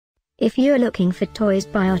If you're looking for toys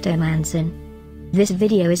by Ottomanson, this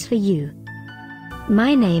video is for you.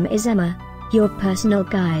 My name is Emma, your personal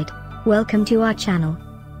guide. Welcome to our channel.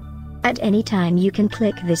 At any time you can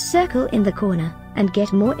click this circle in the corner, and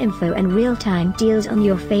get more info and real-time deals on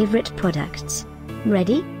your favorite products.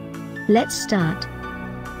 Ready? Let's start.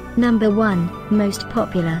 Number 1, Most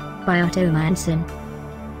Popular, by Ottomanson.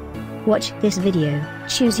 Watch this video,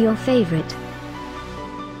 choose your favorite.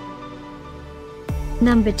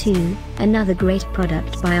 Number 2, another great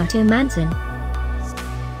product by Ottomanson.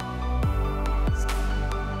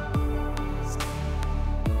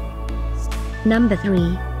 Number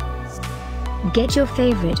 3. Get your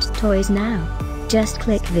favorite toys now. Just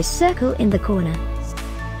click this circle in the corner.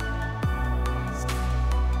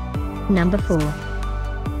 Number 4.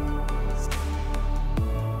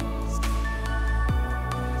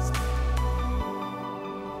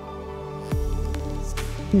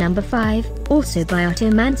 Number 5, also by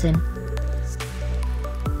Ottomanson.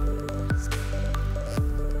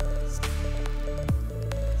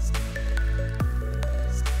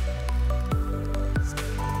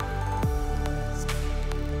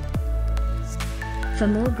 For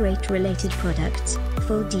more great related products,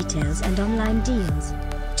 full details and online deals,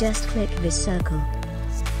 just click this circle.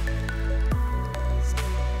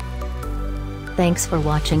 Thanks for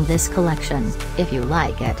watching this collection. If you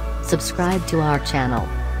like it, subscribe to our channel.